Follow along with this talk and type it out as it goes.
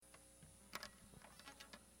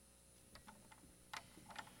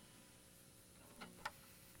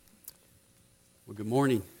Well, good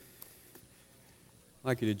morning. I'd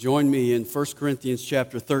like you to join me in 1 Corinthians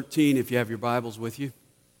chapter 13 if you have your Bibles with you.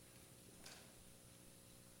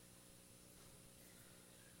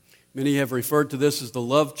 Many have referred to this as the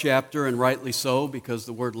love chapter, and rightly so, because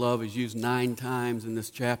the word love is used 9 times in this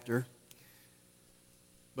chapter.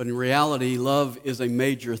 But in reality, love is a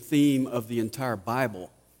major theme of the entire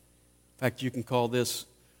Bible. In fact, you can call this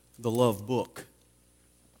the love book.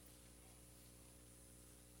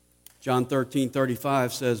 John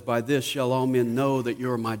 13:35 says, "By this shall all men know that you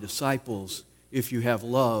are my disciples, if you have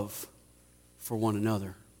love for one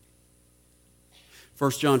another."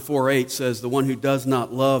 1 John 4:8 says, "The one who does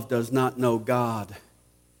not love does not know God,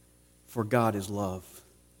 for God is love."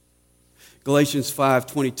 Galatians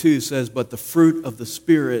 5:22 says, "But the fruit of the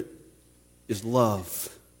Spirit is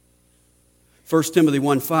love." 1 Timothy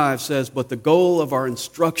 1:5 says, "But the goal of our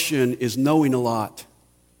instruction is knowing a lot."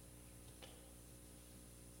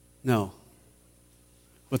 No.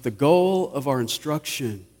 But the goal of our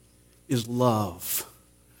instruction is love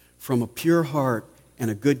from a pure heart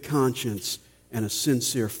and a good conscience and a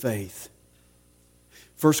sincere faith.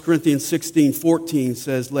 1 Corinthians 16:14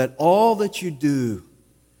 says, "Let all that you do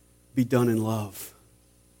be done in love."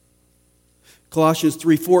 Colossians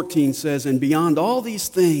 3:14 says, "And beyond all these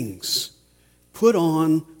things, put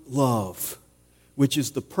on love, which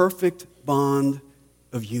is the perfect bond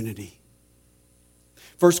of unity."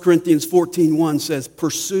 1 Corinthians 14:1 says,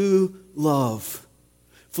 "Pursue love."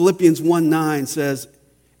 Philippians 1:9 says,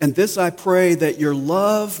 "And this I pray, that your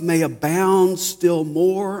love may abound still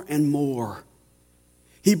more and more."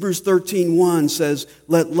 Hebrews 13:1 says,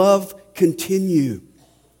 "Let love continue."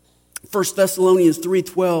 1 Thessalonians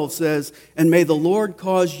 3:12 says, "And may the Lord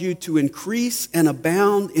cause you to increase and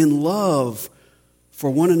abound in love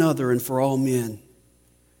for one another and for all men."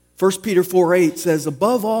 1 Peter 4:8 says,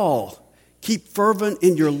 "Above all, keep fervent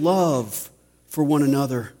in your love for one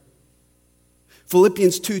another."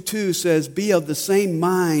 Philippians 2:2 says, "Be of the same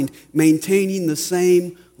mind, maintaining the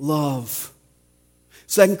same love."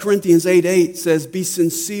 2 Corinthians 8:8 says, "Be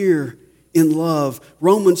sincere in love."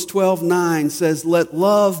 Romans 12:9 says, "Let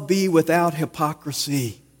love be without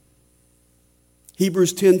hypocrisy."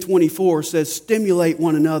 Hebrews 10:24 says, "Stimulate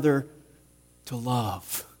one another to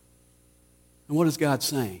love." And what is God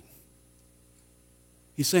saying?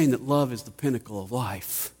 He's saying that love is the pinnacle of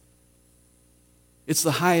life. It's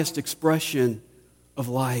the highest expression of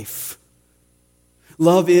life.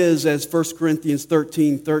 Love is, as 1 Corinthians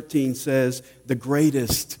 13:13 says, the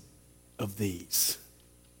greatest of these.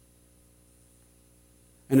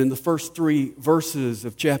 And in the first 3 verses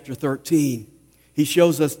of chapter 13, he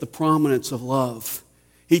shows us the prominence of love.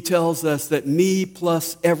 He tells us that me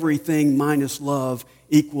plus everything minus love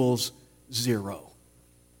equals 0.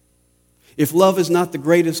 If love is not the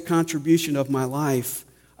greatest contribution of my life,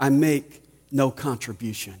 I make no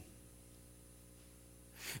contribution.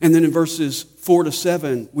 And then in verses 4 to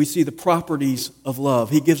 7, we see the properties of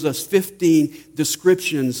love. He gives us 15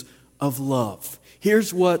 descriptions of love.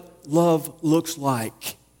 Here's what love looks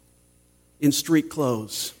like in street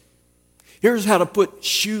clothes. Here's how to put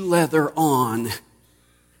shoe leather on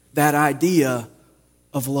that idea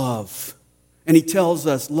of love. And he tells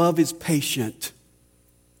us love is patient.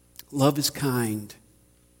 Love is kind.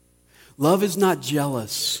 Love is not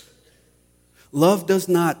jealous. Love does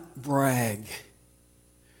not brag.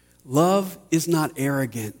 Love is not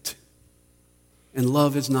arrogant. And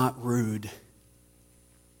love is not rude.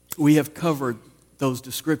 We have covered those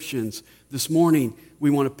descriptions. This morning, we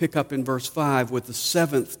want to pick up in verse 5 with the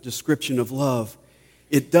 7th description of love.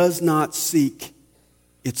 It does not seek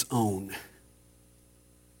its own.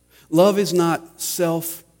 Love is not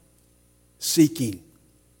self-seeking.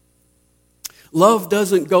 Love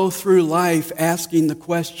doesn't go through life asking the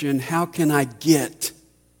question, how can I get?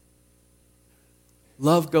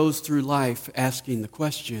 Love goes through life asking the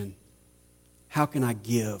question, how can I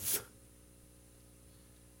give?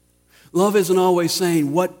 Love isn't always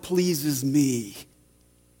saying, what pleases me?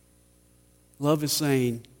 Love is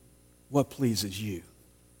saying, what pleases you?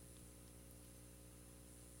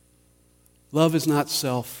 Love is not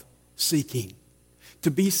self-seeking. To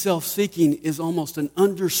be self-seeking is almost an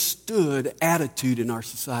understood attitude in our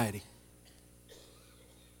society.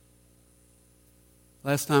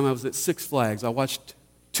 Last time I was at Six Flags, I watched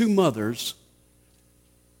 2 mothers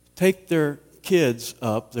take their kids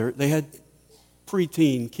up. They had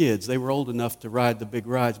preteen kids. They were old enough to ride the big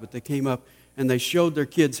rides, but they came up and they showed their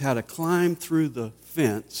kids how to climb through the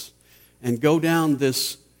fence and go down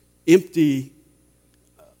this empty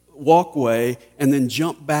walkway and then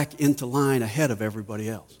jump back into line ahead of everybody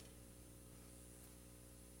else.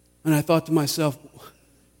 And I thought to myself,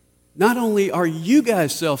 not only are you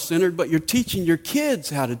guys self-centered, but you're teaching your kids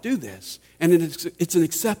how to do this. And it's an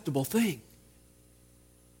acceptable thing.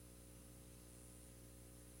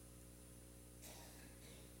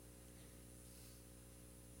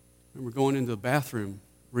 I remember going into the bathroom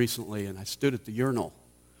recently, and I stood at the urinal.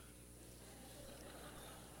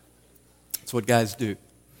 That's what guys do.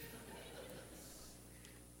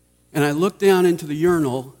 And I looked down into the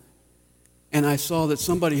urinal, and I saw that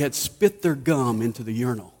somebody had spit their gum into the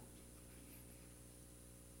urinal.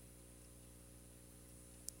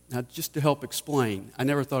 Now, just to help explain, I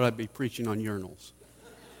never thought I'd be preaching on urinals.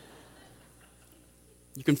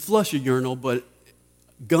 You can flush a urinal, but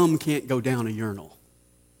gum can't go down a urinal.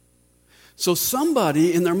 So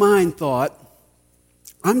somebody in their mind thought,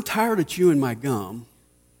 I'm tired of chewing my gum.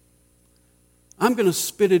 I'm going to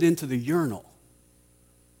spit it into the urinal.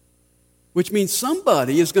 Which means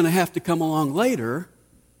somebody is going to have to come along later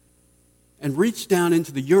and reach down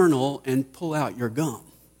into the urinal and pull out your gum.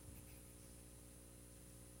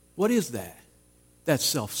 What is that? That's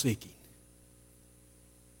self-seeking.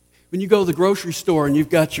 When you go to the grocery store and you've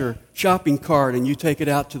got your shopping cart and you take it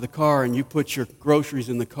out to the car and you put your groceries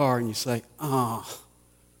in the car and you say,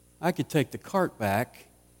 I could take the cart back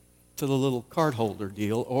to the little cart holder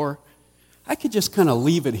deal, or I could just kind of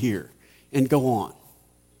leave it here and go on.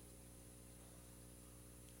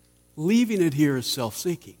 Leaving it here is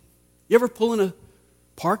self-seeking. You ever pull in a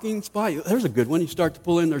parking spot? There's a good one. You start to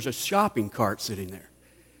pull in, there's a shopping cart sitting there.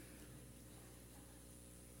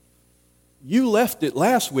 You left it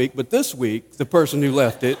last week, but this week, the person who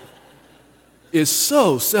left it is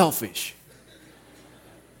so selfish.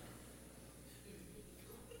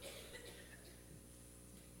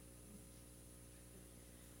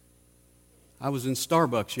 I was in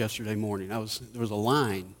Starbucks yesterday morning. There was a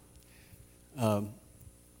line. So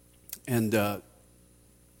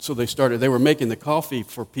they were making the coffee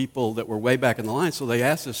for people that were way back in the line. So they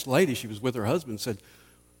asked this lady, she was with her husband,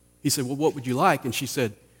 he said, well, what would you like? And she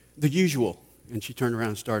said, the usual. And she turned around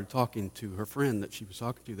and started talking to her friend that she was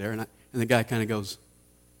talking to there. And the guy kind of goes.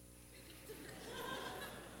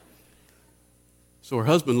 So her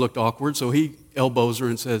husband looked awkward, so he elbows her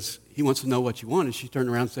and says, he wants to know what you want. And she turned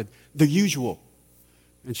around and said, the usual.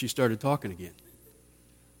 And she started talking again.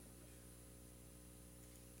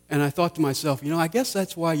 And I thought to myself, I guess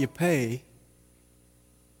that's why you pay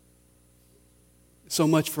so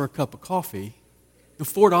much for a cup of coffee.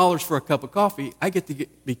 $4 for a cup of coffee, I get to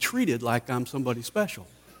be treated like I'm somebody special.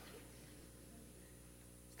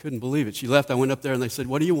 Couldn't believe it. She left, I went up there and they said,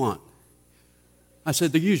 what do you want? I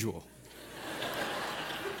said, the usual.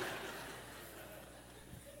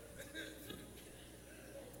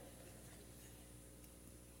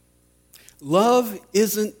 Love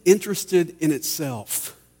isn't interested in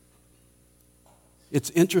itself. It's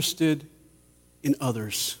interested in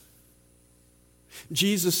others.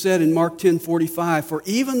 Jesus said in Mark 10:45, for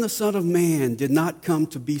even the Son of Man did not come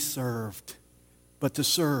to be served, but to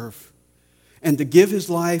serve, and to give his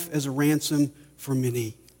life as a ransom for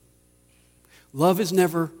many. Love is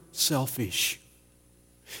never selfish.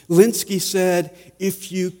 Linsky said,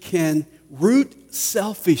 if you can root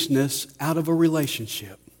selfishness out of a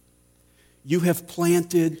relationship, you have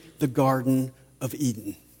planted the Garden of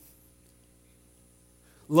Eden.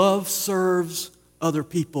 Love serves other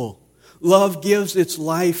people. Love gives its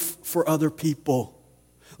life for other people.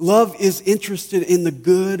 Love is interested in the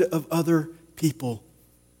good of other people.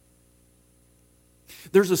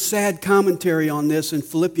 There's a sad commentary on this in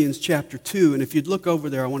Philippians chapter 2, and if you'd look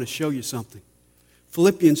over there, I want to show you something.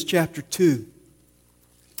 Philippians chapter 2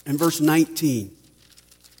 and verse 19.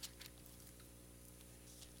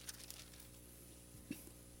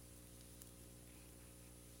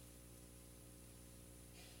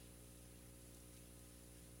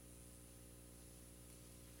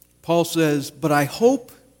 Paul says, but I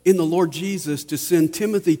hope in the Lord Jesus to send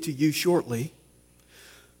Timothy to you shortly,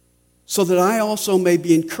 so that I also may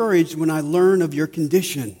be encouraged when I learn of your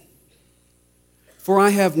condition. For I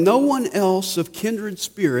have no one else of kindred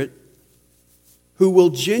spirit who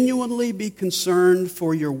will genuinely be concerned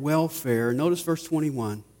for your welfare. Notice verse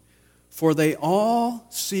 21. For they all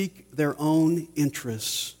seek their own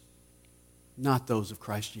interests, not those of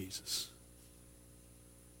Christ Jesus.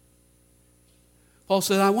 Paul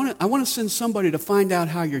said, I want to send somebody to find out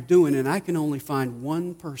how you're doing, and I can only find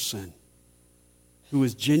one person who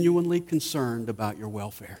is genuinely concerned about your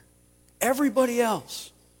welfare. Everybody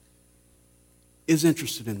else is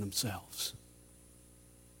interested in themselves.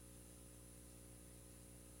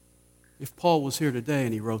 If Paul was here today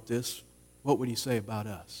and he wrote this, what would he say about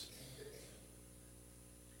us?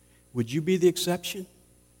 Would you be the exception?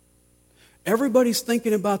 Everybody's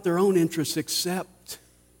thinking about their own interests except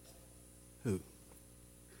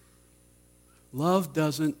Love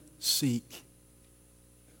doesn't seek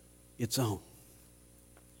its own.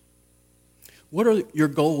 What are your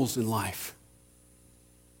goals in life?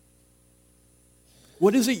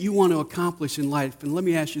 What is it you want to accomplish in life? And let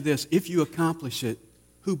me ask you this. If you accomplish it,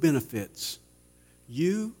 who benefits?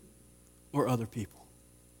 You or other people?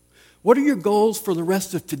 What are your goals for the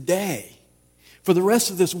rest of today? For the rest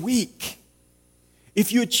of this week?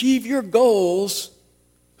 If you achieve your goals,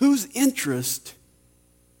 whose interest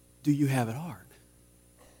do you have at heart?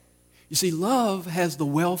 You see, love has the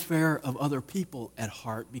welfare of other people at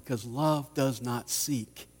heart because love does not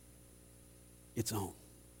seek its own.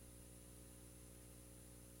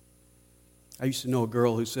 I used to know a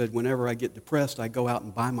girl who said, whenever I get depressed, I go out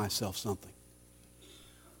and buy myself something.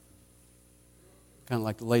 Kind of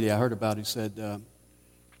like the lady I heard about who said,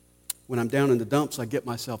 when I'm down in the dumps, I get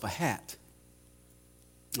myself a hat.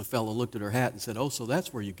 A fellow looked at her hat and said, oh, so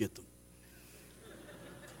that's where you get them.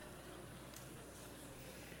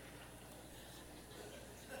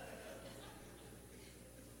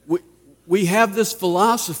 We have this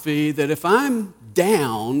philosophy that if I'm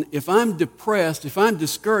down, if I'm depressed, if I'm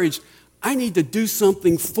discouraged, I need to do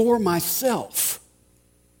something for myself.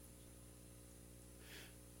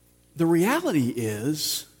 The reality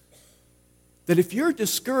is that if you're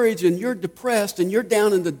discouraged and you're depressed and you're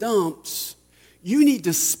down in the dumps, you need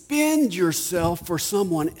to spend yourself for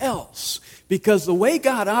someone else. Because the way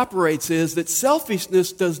God operates is that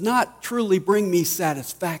selfishness does not truly bring me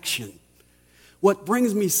satisfaction. What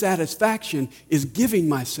brings me satisfaction is giving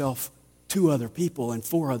myself to other people and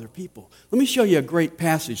for other people. Let me show you a great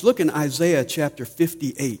passage. Look in Isaiah chapter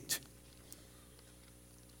 58.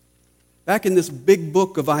 Back in this big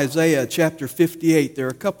book of Isaiah chapter 58, there are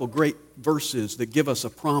a couple great verses that give us a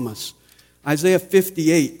promise. Isaiah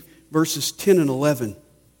 58, verses 10 and 11.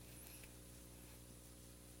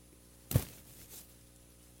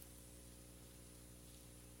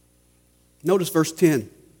 Notice verse 10.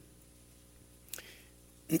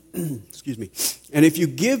 Excuse me. And if you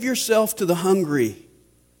give yourself to the hungry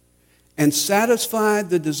and satisfy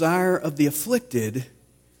the desire of the afflicted,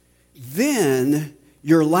 then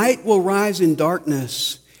your light will rise in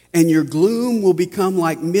darkness and your gloom will become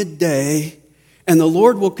like midday, and the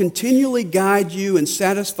Lord will continually guide you and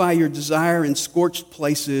satisfy your desire in scorched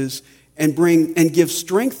places and give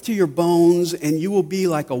strength to your bones, and you will be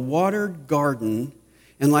like a watered garden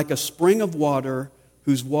and like a spring of water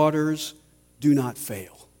whose waters do not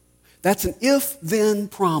fail. That's an if-then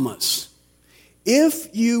promise.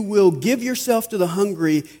 If you will give yourself to the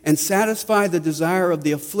hungry and satisfy the desire of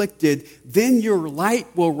the afflicted, then your light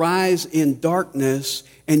will rise in darkness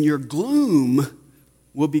and your gloom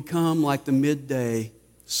will become like the midday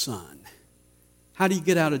sun. How do you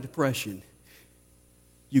get out of depression?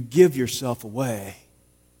 You give yourself away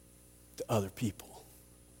to other people.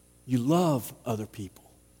 You love other people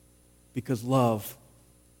because love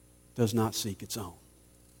does not seek its own.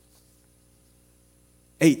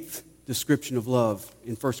 Eighth description of love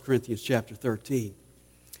in 1 Corinthians chapter 13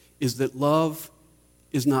 is that love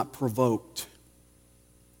is not provoked.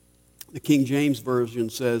 The King James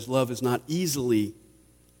Version says love is not easily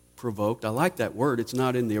provoked. I like that word. It's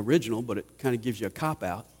not in the original, but it kind of gives you a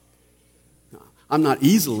cop-out. I'm not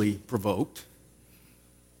easily provoked.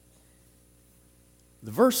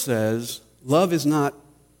 The verse says love is not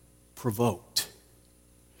provoked.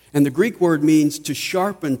 And the Greek word means to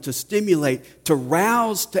sharpen, to stimulate, to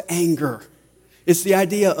rouse to anger. It's the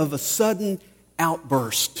idea of a sudden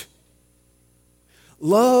outburst.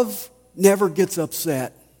 Love never gets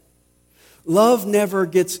upset. Love never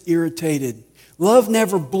gets irritated. Love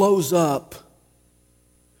never blows up.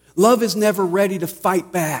 Love is never ready to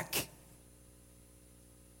fight back.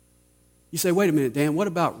 You say, wait a minute, Dan, what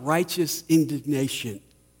about righteous indignation?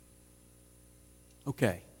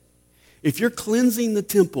 Okay. If you're cleansing the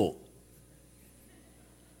temple,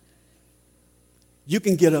 you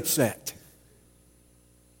can get upset.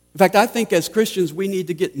 In fact, I think as Christians we need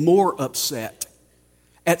to get more upset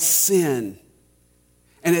at sin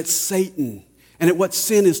and at Satan and at what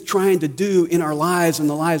sin is trying to do in our lives and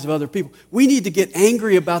the lives of other people. We need to get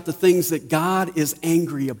angry about the things that God is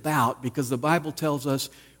angry about because the Bible tells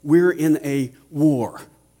us we're in a war.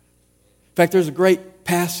 In fact, there's a great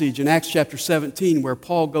passage in Acts chapter 17 where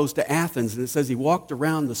Paul goes to Athens, and it says he walked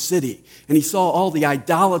around the city and he saw all the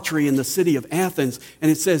idolatry in the city of Athens, and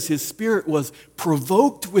it says his spirit was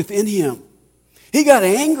provoked within him. He got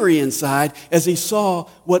angry inside as he saw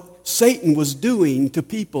what Satan was doing to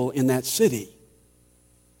people in that city.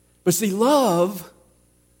 But see, love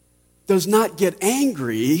does not get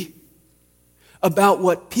angry about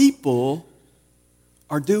what people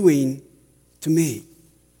are doing to me.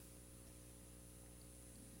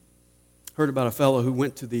 Heard about a fellow who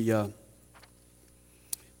went to the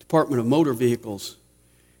Department of Motor Vehicles,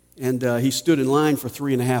 and he stood in line for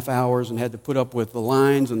 3.5 hours and had to put up with the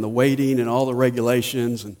lines and the waiting and all the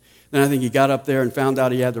regulations. And then I think he got up there and found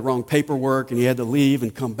out he had the wrong paperwork and he had to leave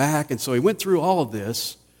and come back. And so he went through all of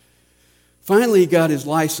this. Finally, he got his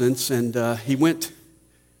license, and he went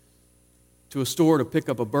to a store to pick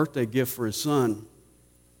up a birthday gift for his son.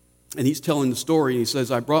 And he's telling the story. He says,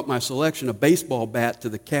 I brought my selection, a baseball bat, to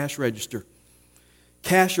the cash register.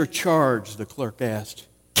 Cash or charge, the clerk asked.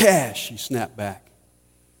 Cash, he snapped back.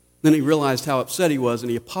 Then he realized how upset he was, and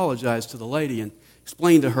he apologized to the lady and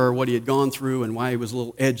explained to her what he had gone through and why he was a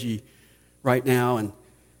little edgy right now. And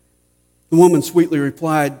the woman sweetly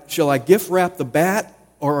replied, shall I gift wrap the bat,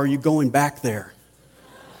 or are you going back there?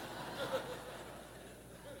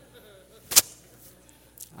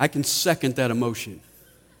 I can second that emotion.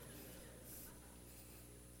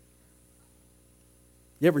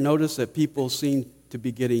 You ever notice that people seem to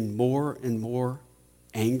be getting more and more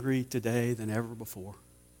angry today than ever before?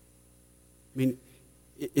 I mean,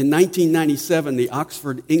 in 1997, the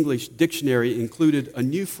Oxford English Dictionary included a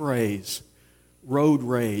new phrase, road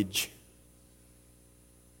rage.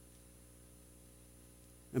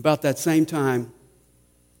 About that same time,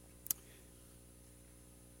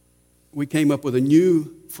 we came up with a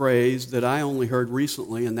new phrase that I only heard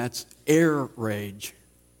recently, and that's air rage.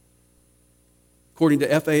 According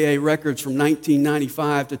to FAA records from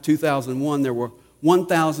 1995 to 2001, there were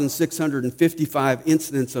 1,655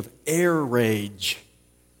 incidents of air rage,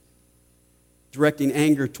 directing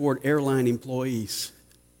anger toward airline employees.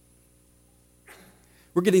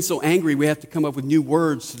 We're getting so angry we have to come up with new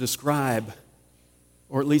words to describe,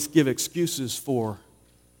 or at least give excuses for,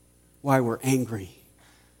 why we're angry.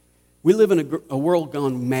 We live in a world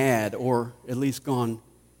gone mad, or at least gone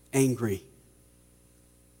angry.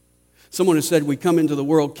 Someone has said we come into the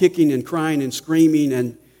world kicking and crying and screaming,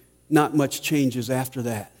 and not much changes after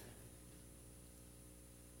that.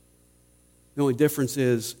 The only difference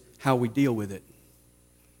is how we deal with it.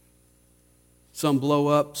 Some blow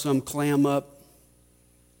up, some clam up,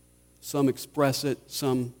 some express it,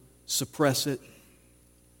 some suppress it.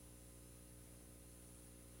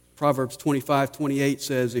 Proverbs 25:28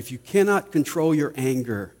 says, if you cannot control your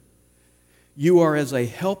anger, you are as a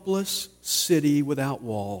helpless city without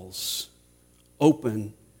walls,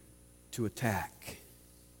 open to attack.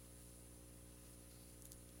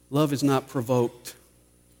 Love is not provoked.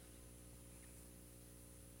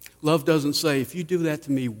 Love doesn't say, if you do that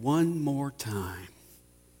to me one more time,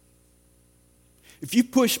 if you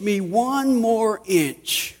push me one more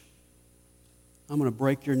inch, I'm going to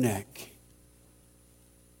break your neck.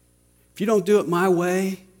 If you don't do it my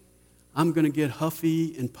way, I'm going to get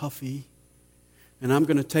huffy and puffy, and I'm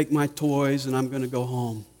going to take my toys and I'm going to go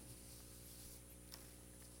home.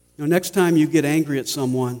 You know, next time you get angry at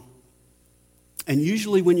someone, and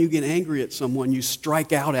usually when you get angry at someone, you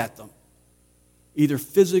strike out at them, either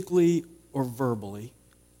physically or verbally.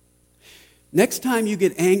 Next time you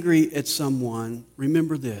get angry at someone,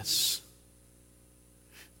 remember this.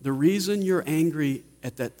 The reason you're angry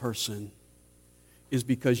at that person is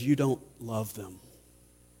because you don't love them.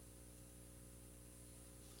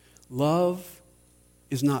 Love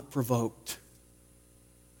is not provoked.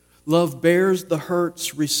 Love bears the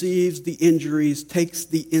hurts, receives the injuries, takes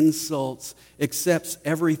the insults, accepts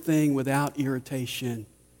everything without irritation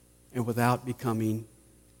and without becoming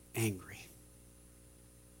angry.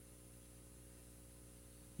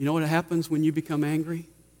 You know what happens when you become angry?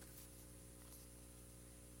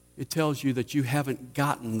 It tells you that you haven't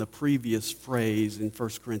gotten the previous phrase in 1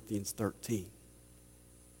 Corinthians 13,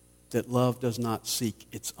 that love does not seek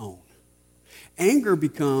its own. Anger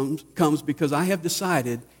comes because I have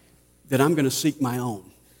decided that I'm going to seek my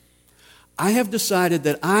own. I have decided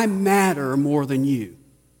that I matter more than you.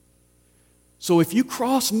 So if you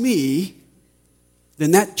cross me,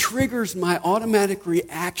 then that triggers my automatic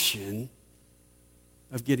reaction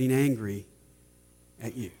of getting angry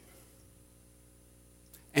at you.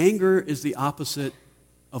 Anger is the opposite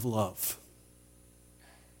of love.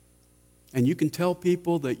 And you can tell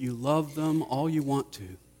people that you love them all you want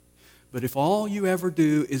to. But if all you ever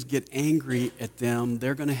do is get angry at them,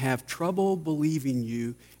 they're going to have trouble believing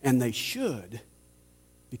you, and they should,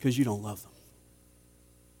 because you don't love them.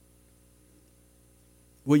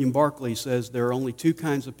 William Barclay says there are only two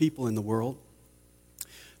kinds of people in the world.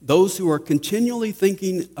 Those who are continually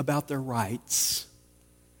thinking about their rights,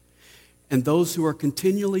 and those who are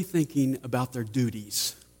continually thinking about their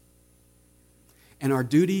duties. And our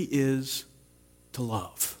duty is to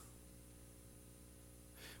love.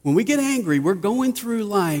 When we get angry, we're going through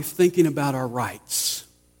life thinking about our rights.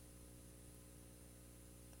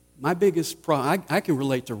 My biggest problem, I can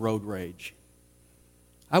relate to road rage.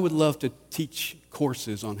 I would love to teach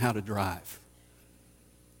courses on how to drive.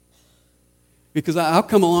 Because I'll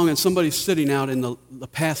come along and somebody's sitting out in the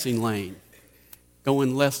passing lane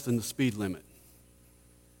going less than the speed limit.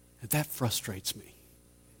 And that frustrates me.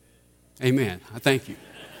 Amen. I thank you.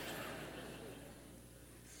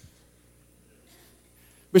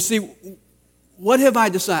 But see, what have I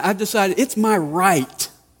decided? I've decided it's my right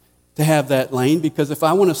to have that lane because if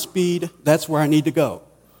I want to speed, that's where I need to go.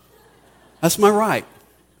 That's my right.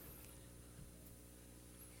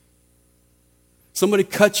 Somebody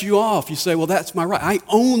cuts you off. You say, well, that's my right. I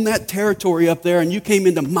own that territory up there, and you came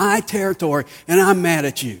into my territory, and I'm mad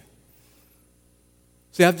at you.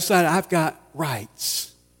 See, I've decided I've got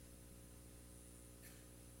rights.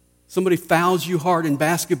 Somebody fouls you hard in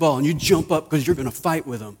basketball, and you jump up because you're going to fight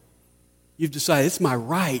with them. You've decided it's my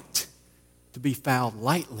right to be fouled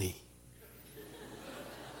lightly.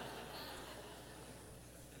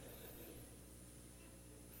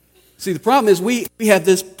 See, the problem is we have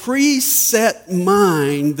this preset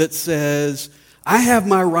mind that says, I have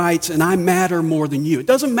my rights and I matter more than you. It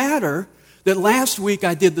doesn't matter that last week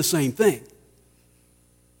I did the same thing.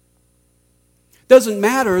 It doesn't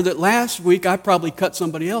matter that last week I probably cut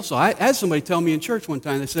somebody else off. I had somebody tell me in church one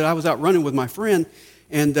time, they said, I was out running with my friend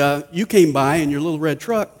and you came by in your little red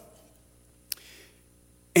truck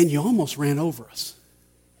and you almost ran over us.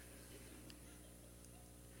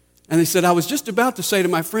 And they said, I was just about to say to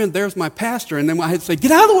my friend, there's my pastor. And then I had to say, get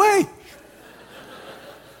out of the way.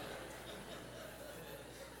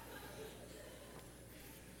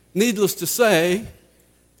 Needless to say,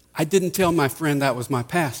 I didn't tell my friend that was my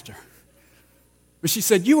pastor. But she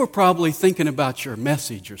said, you were probably thinking about your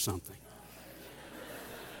message or something.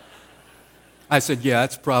 I said, yeah,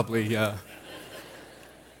 that's probably...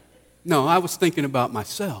 No, I was thinking about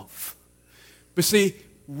myself. But see,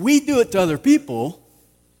 we do it to other people.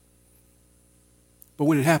 But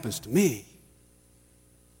when it happens to me,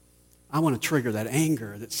 I want to trigger that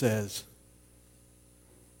anger that says,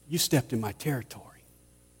 you stepped in my territory.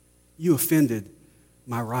 You offended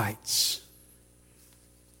my rights.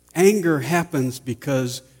 Anger happens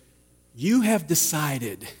because you have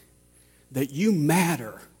decided that you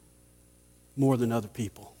matter more than other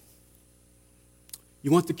people. You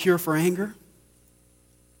want the cure for anger?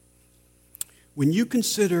 When you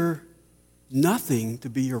consider nothing to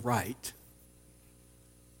be your right,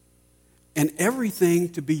 and everything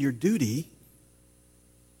to be your duty,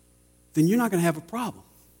 then you're not going to have a problem.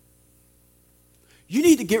 You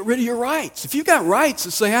need to get rid of your rights. If you've got rights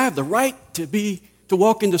to say, I have the right to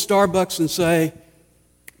walk into Starbucks and say,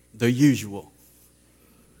 the usual,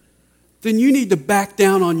 then you need to back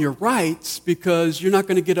down on your rights because you're not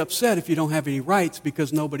going to get upset if you don't have any rights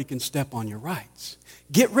because nobody can step on your rights.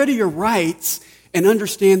 Get rid of your rights and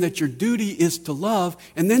understand that your duty is to love,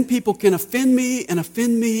 and then people can offend me and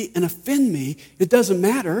offend me and offend me. It doesn't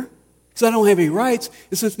matter because I don't have any rights.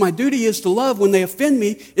 And since my duty is to love, when they offend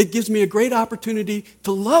me, it gives me a great opportunity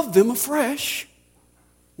to love them afresh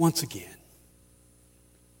once again.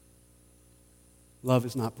 Love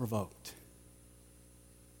is not provoked.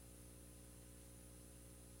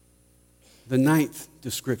 The ninth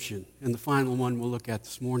description, and the final one we'll look at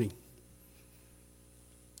this morning,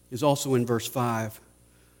 is also in verse 5.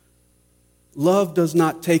 Love does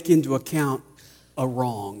not take into account a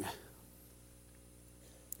wrong.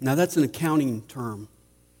 Now that's an accounting term.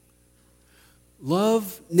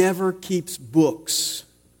 Love never keeps books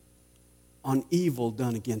on evil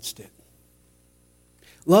done against it.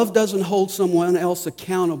 Love doesn't hold someone else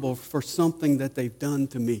accountable for something that they've done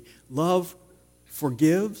to me. Love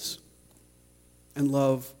forgives and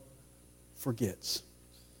love forgets.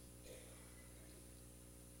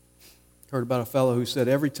 Heard about a fellow who said,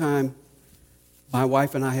 every time my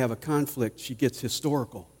wife and I have a conflict, she gets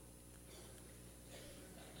historical.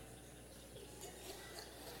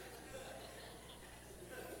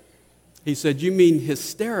 He said, you mean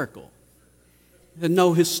hysterical? He said,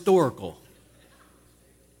 no, historical.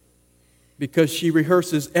 Because she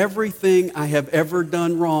rehearses everything I have ever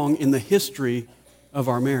done wrong in the history of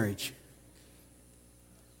our marriage.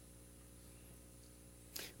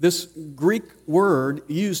 This Greek word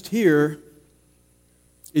used here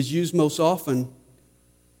is used most often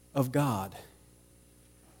of God.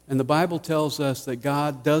 And the Bible tells us that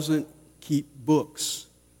God doesn't keep books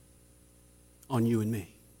on you and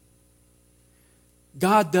me.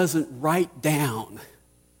 God doesn't write down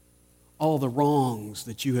all the wrongs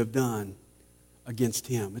that you have done against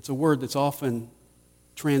Him. It's a word that's often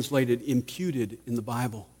translated imputed in the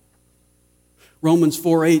Bible. Romans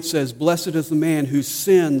 4:8 says, blessed is the man whose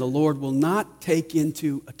sin the Lord will not take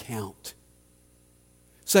into account.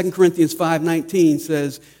 2 Corinthians 5:19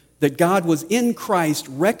 says that God was in Christ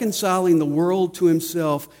reconciling the world to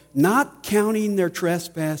himself, not counting their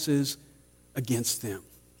trespasses against them.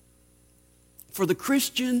 For the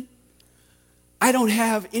Christian, I don't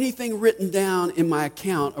have anything written down in my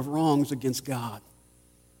account of wrongs against God.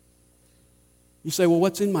 You say, well,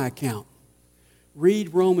 what's in my account?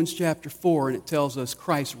 Read Romans chapter 4, and it tells us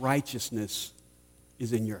Christ's righteousness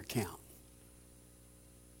is in your account.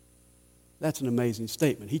 That's an amazing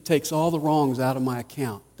statement. He takes all the wrongs out of my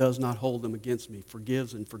account, does not hold them against me,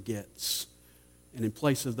 forgives and forgets. And in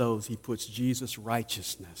place of those, he puts Jesus'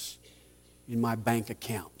 righteousness in my bank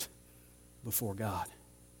account before God.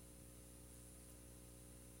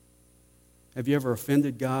 Have you ever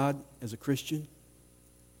offended God as a Christian?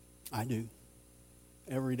 I do.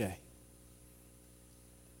 Every day.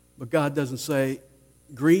 But God doesn't say,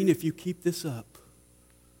 Green, if you keep this up,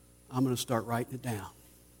 I'm going to start writing it down.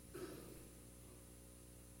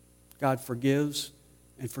 God forgives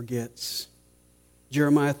and forgets.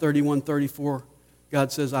 Jeremiah 31:34,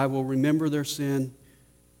 God says, I will remember their sin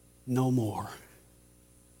no more.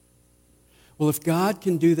 Well, if God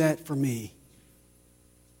can do that for me,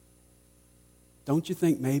 don't you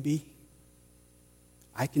think maybe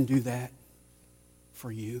I can do that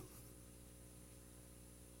for you?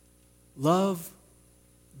 Love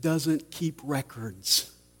doesn't keep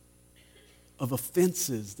records of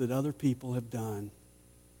offenses that other people have done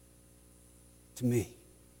to me.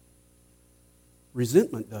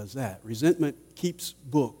 Resentment does that. Resentment keeps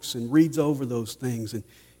books and reads over those things and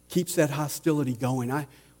keeps that hostility going. I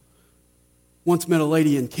once met a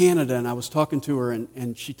lady in Canada, and I was talking to her,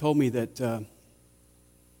 and she told me that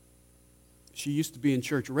she used to be in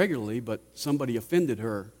church regularly, but somebody offended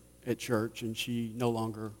her at church, and she no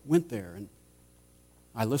longer went there. And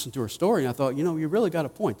I listened to her story, and I thought, you really got a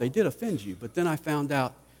point. They did offend you. But then I found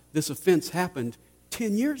out this offense happened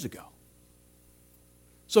 10 years ago.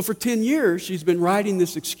 So for 10 years, she's been writing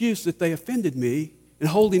this excuse that they offended me and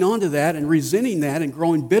holding on to that and resenting that and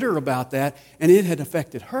growing bitter about that, and it had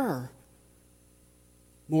affected her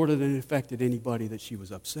more than it affected anybody that she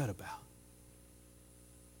was upset about.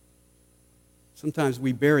 Sometimes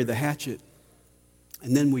we bury the hatchet,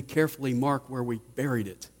 and then we carefully mark where we buried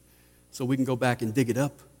it so we can go back and dig it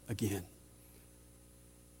up again.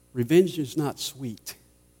 Revenge is not sweet.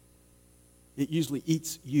 It usually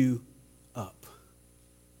eats you up.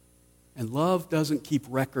 And love doesn't keep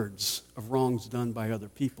records of wrongs done by other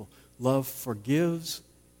people. Love forgives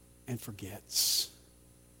and forgets.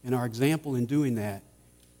 And our example in doing that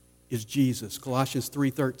is Jesus. Colossians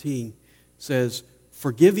 3:13 says,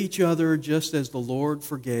 forgive each other just as the Lord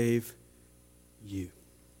forgave you.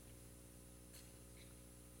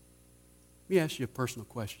 Let me ask you a personal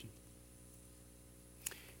question.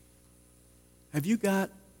 Have you got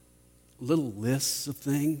little lists of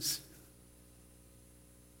things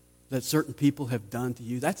that certain people have done to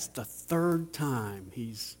you? That's the third time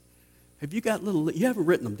have you got you haven't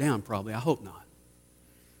written them down probably, I hope not.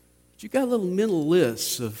 But you got little mental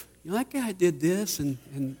lists of, that guy did this, and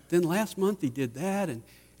then last month he did that, and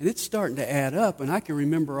it's starting to add up, and I can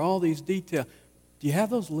remember all these details. Do you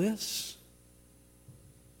have those lists?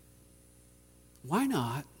 Why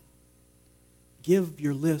not give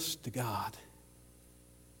your list to God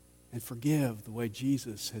and forgive the way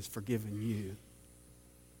Jesus has forgiven you?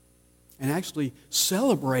 And actually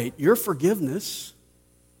celebrate your forgiveness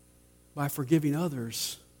by forgiving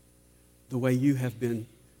others the way you have been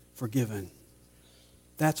forgiven.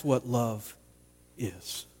 That's what love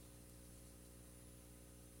is.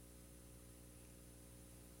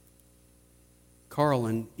 Carl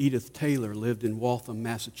and Edith Taylor lived in Waltham,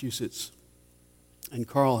 Massachusetts. And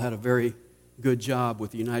Carl had a very good job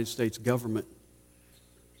with the United States government.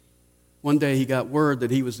 One day he got word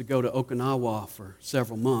that he was to go to Okinawa for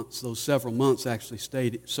several months. Those several months actually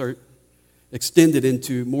extended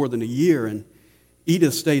into more than a year. And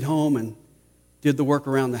Edith stayed home and did the work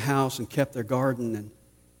around the house and kept their garden. And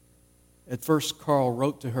at first, Carl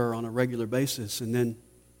wrote to her on a regular basis, and then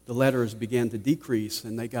the letters began to decrease,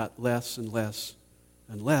 and they got less and less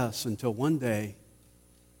and less, until one day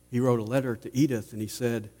he wrote a letter to Edith, and he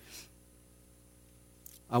said,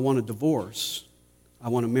 I want a divorce. I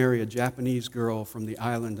want to marry a Japanese girl from the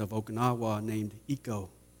island of Okinawa named Iko.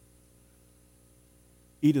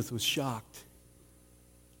 Edith was shocked,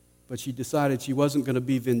 but she decided she wasn't going to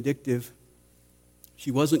be vindictive.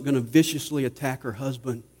 She wasn't going to viciously attack her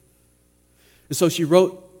husband. And so she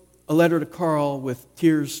wrote a letter to Carl with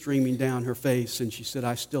tears streaming down her face, and she said,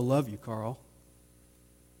 I still love you, Carl.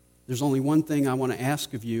 There's only one thing I want to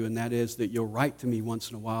ask of you, and that is that you'll write to me once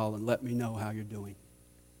in a while and let me know how you're doing.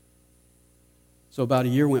 So about a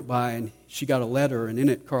year went by, and she got a letter, and in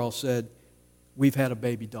it Carl said, "We've had a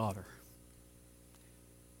baby daughter."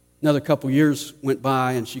 Another couple years went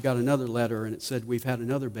by, and she got another letter, and it said, "We've had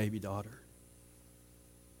another baby daughter."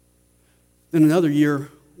 Then another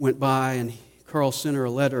year went by, and Carl sent her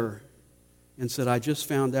a letter and said, "I just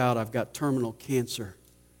found out I've got terminal cancer.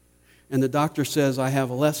 And the doctor says I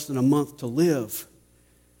have less than a month to live.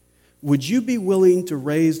 Would you be willing to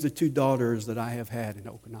raise the two daughters that I have had in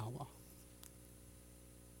Okinawa?"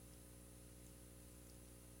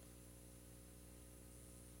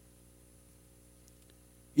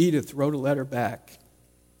 Edith wrote a letter back,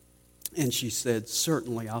 and she said,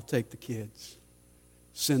 "Certainly, I'll take the kids.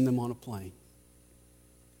 Send them on a plane."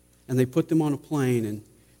 And they put them on a plane, and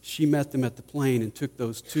she met them at the plane and took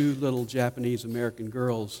those two little Japanese-American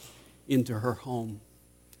girls into her home.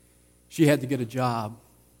 She had to get a job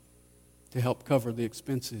to help cover the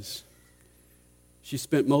expenses. She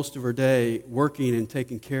spent most of her day working and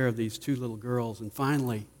taking care of these two little girls, and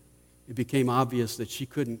finally it became obvious that she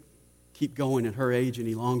couldn't keep going at her age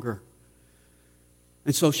any longer.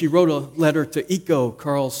 And so she wrote a letter to Iko,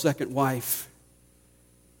 Carl's second wife,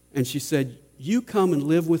 and she said, "You come and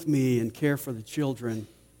live with me and care for the children,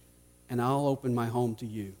 and I'll open my home to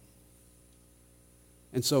you."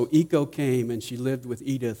 And so Iko came, and she lived with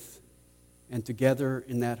Edith, and together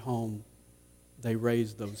in that home, they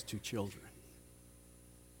raised those two children.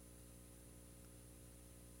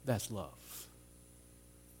 That's love.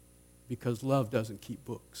 Because love doesn't keep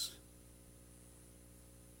books.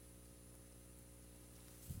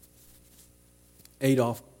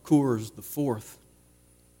 Adolf Coors IV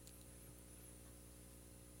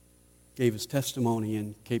gave his testimony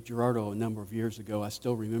in Cape Girardeau a number of years ago. I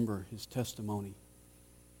still remember his testimony.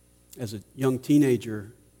 As a young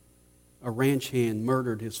teenager, a ranch hand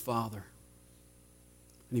murdered his father.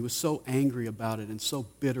 And he was so angry about it and so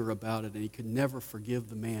bitter about it, and he could never forgive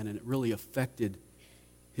the man, and it really affected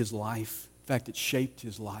his life. In fact, it shaped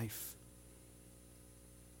his life.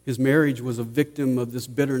 His marriage was a victim of this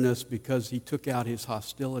bitterness because he took out his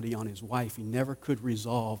hostility on his wife. He never could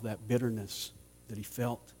resolve that bitterness that he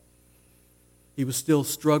felt. He was still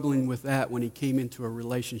struggling with that when he came into a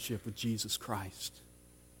relationship with Jesus Christ.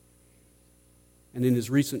 And in his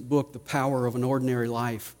recent book, The Power of an Ordinary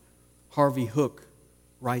Life, Harvey Hook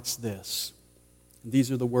writes this. And these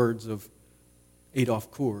are the words of Adolf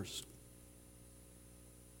Coors.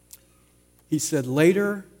 He said,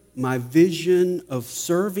 "Later, my vision of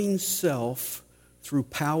serving self through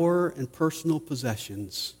power and personal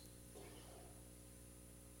possessions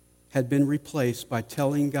had been replaced by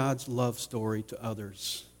telling God's love story to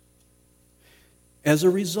others. As a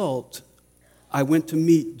result, I went to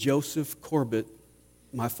meet Joseph Corbett,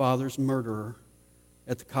 my father's murderer,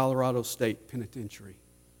 at the Colorado State Penitentiary.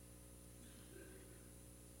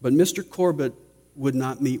 But Mr. Corbett would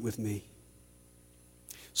not meet with me.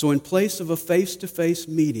 So in place of a face-to-face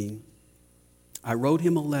meeting, I wrote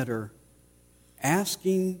him a letter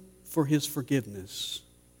asking for his forgiveness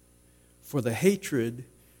for the hatred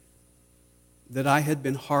that I had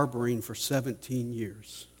been harboring for 17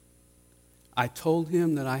 years. I told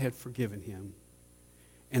him that I had forgiven him.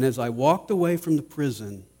 And as I walked away from the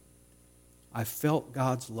prison, I felt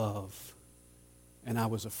God's love, and I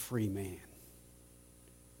was a free man."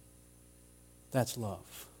 That's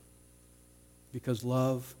love. Because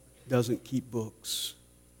love doesn't keep books.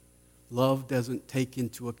 Love doesn't take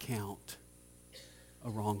into account a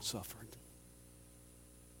wrong suffered.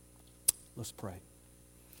 Let's pray.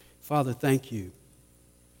 Father, thank you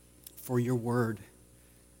for your word.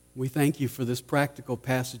 We thank you for this practical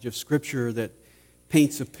passage of Scripture that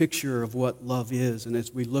paints a picture of what love is. And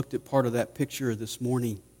as we looked at part of that picture this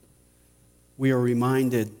morning, we are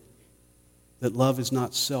reminded that love is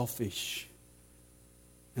not selfish,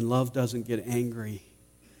 and love doesn't get angry,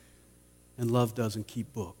 and love doesn't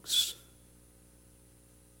keep books.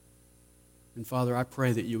 And Father, I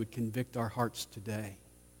pray that you would convict our hearts today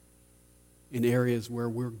in areas where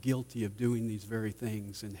we're guilty of doing these very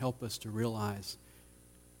things, and help us to realize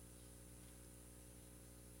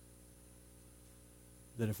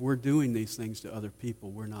that if we're doing these things to other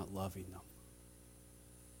people, we're not loving them.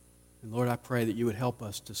 And Lord, I pray that you would help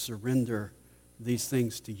us to surrender these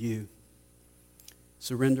things to you.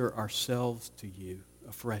 Surrender ourselves to you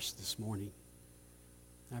afresh this morning.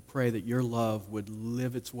 I pray that your love would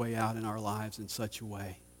live its way out in our lives in such a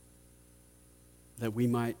way that we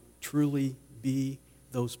might truly be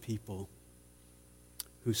those people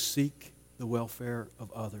who seek the welfare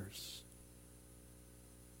of others,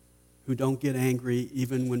 who don't get angry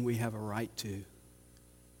even when we have a right to,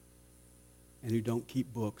 and who don't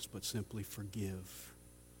keep books but simply forgive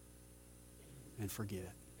and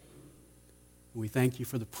forget. We thank you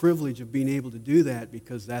for the privilege of being able to do that,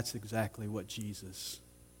 because that's exactly what Jesus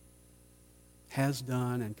has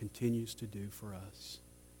done and continues to do for us.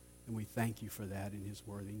 And we thank you for that in his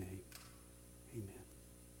worthy name. Amen.